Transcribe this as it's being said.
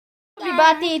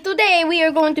everybody, today we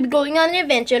are going to be going on an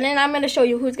adventure and I'm going to show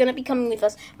you who's going to be coming with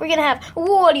us. We're going to have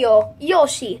Wario,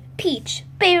 Yoshi, Peach,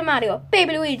 Baby Mario,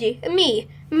 Baby Luigi, me,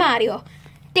 Mario,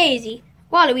 Daisy,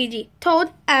 Waluigi, Toad,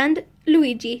 and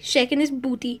Luigi shaking his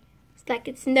booty. It's like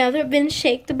it's never been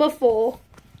shaken before.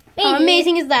 Baby. How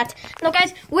amazing is that? Now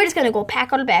guys, we're just going to go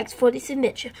pack our bags for this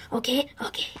adventure. Okay?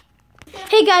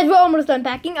 Hey guys, we're almost done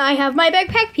packing. I have my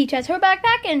backpack, Peach has her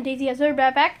backpack, and Daisy has her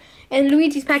backpack, and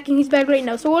Luigi's packing his bag right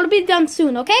now. So we'll be done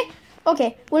soon, okay?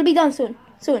 Okay, we'll be done soon.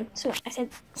 Soon. I said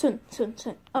soon.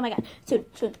 Oh my god. Soon.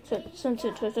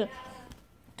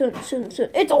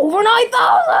 It's over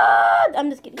 9,000! I'm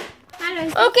just kidding.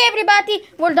 Okay, everybody,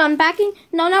 we're done packing.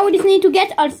 Now we just need to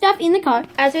get our stuff in the car,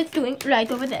 as it's doing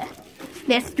right over there.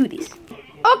 Let's do this.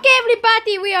 Okay,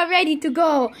 everybody, we are ready to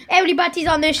go. Everybody's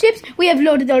on their ships. We have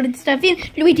loaded all the stuff in.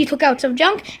 Luigi took out some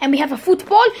junk, and we have a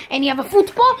football, and you have a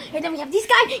football, and then we have this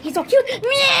guy. He's so cute.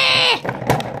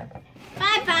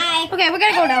 Bye-bye. Okay, we're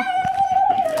gonna go now.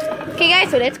 Okay, guys,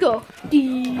 so let's go.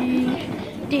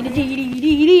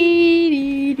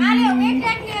 Mario, where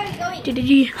exactly are we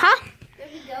going? Huh?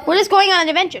 We're just going on an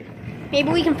adventure.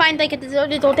 Maybe we can find like a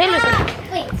deserted hotel or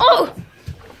something. Wait. Oh!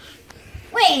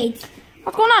 Wait.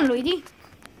 What's going on, Luigi?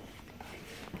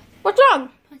 What's wrong?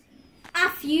 A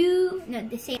few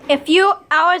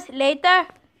hours later.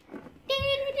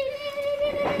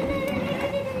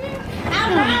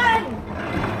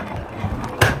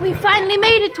 We finally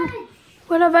made it to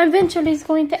where our adventure is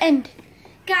going to end.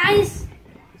 Guys.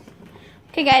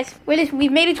 Okay, guys,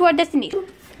 we've made it to our destination.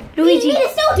 Luigi,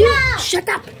 shut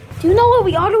up. Do you know where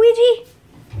we are, Luigi?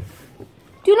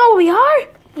 Do you know where we are?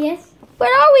 Yes.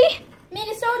 Where are we?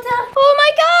 Minnesota. Oh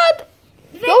my god.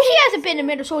 Yoshi hasn't been in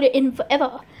Minnesota in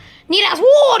forever. Neither has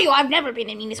Wario. I've never been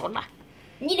in Minnesota.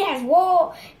 Neither has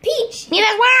Peach. Neither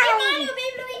has Wario. Mario,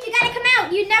 Baby Luigi, you gotta come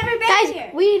out. You've never been guys,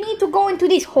 here. We need to go into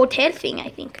this hotel thing, I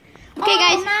think. Okay,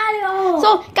 guys. Mario.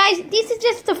 So, guys, this is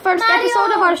just the first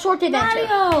episode of our short adventure.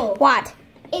 Mario. What?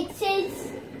 It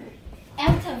says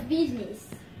out of business.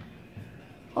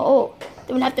 Oh,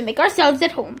 then we'll have to make ourselves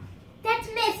at home. That's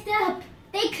messed up.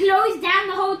 They closed down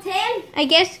the hotel. I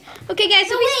guess. Okay, guys.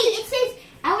 So wait, it says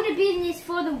out of business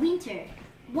for the winter.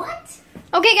 What?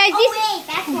 Okay, guys. Wait,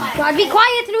 that's why. God, be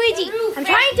quiet, Luigi. I'm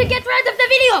trying to get rid of the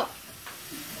video.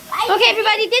 Okay,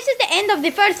 everybody, this is the end of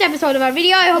the first episode of our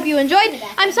video. I hope you enjoyed.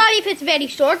 I'm sorry if it's very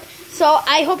short. So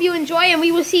I hope you enjoy, and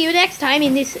we will see you next time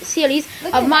in this series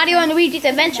of Mario and Luigi's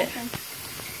Adventure.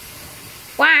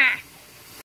 Wow.